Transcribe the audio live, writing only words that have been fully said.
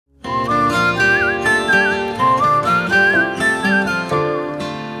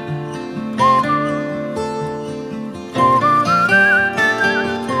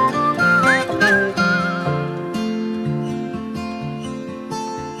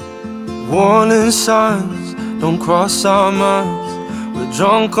Warning signs don't cross our minds. We're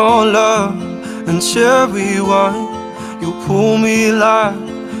drunk on love and cherry wine. You pull me like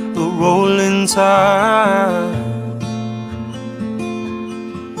the rolling tide.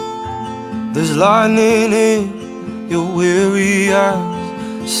 There's lightning in your weary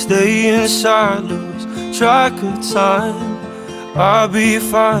eyes. Stay inside, lose track of time. I'll be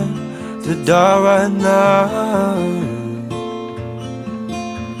fine to die right now.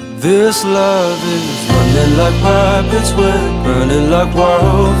 This love is running like rapids, we're burning like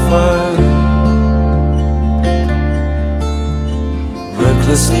wildfire.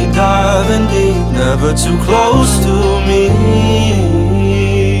 Recklessly diving deep, never too close to me.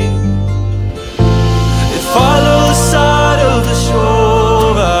 Follow the side of the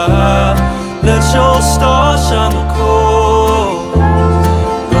shore, let your stars shine the cold.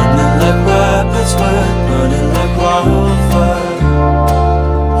 Running like rapids, we're burning like wildfire.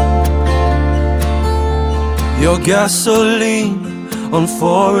 Your gasoline on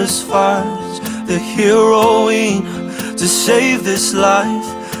forest fires, the heroine to save this life.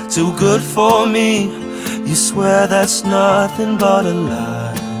 Too good for me, you swear that's nothing but a lie.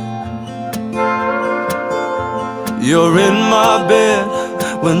 You're in my bed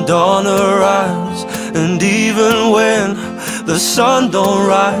when dawn arrives, and even when the sun don't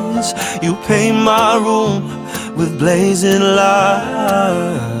rise, you paint my room with blazing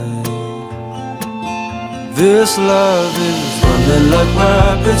light. This love is running like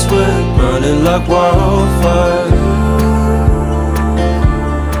rapids, we're burning like wildfire.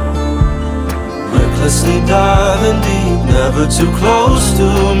 Recklessly diving deep, never too close to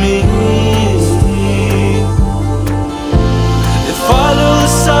me. Follow the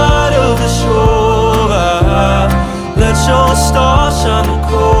side of the shore, let your stars shine the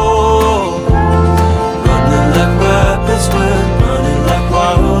cold. Running like rapids, we're burning like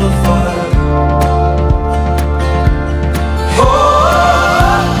wildfire. Oh,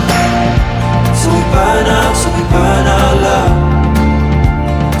 till we burn out, till we burn out loud.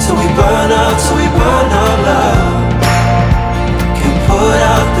 Till we burn out, till we burn out loud. Can't put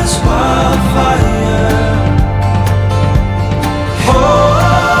out this wildfire.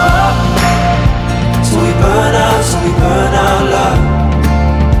 Till we burn out loud.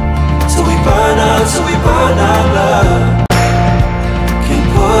 Till we burn out, till we burn out loud. Can't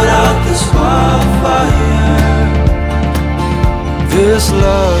put out this wildfire. This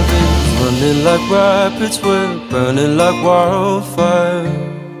love is running like rapids, we're burning like wildfire.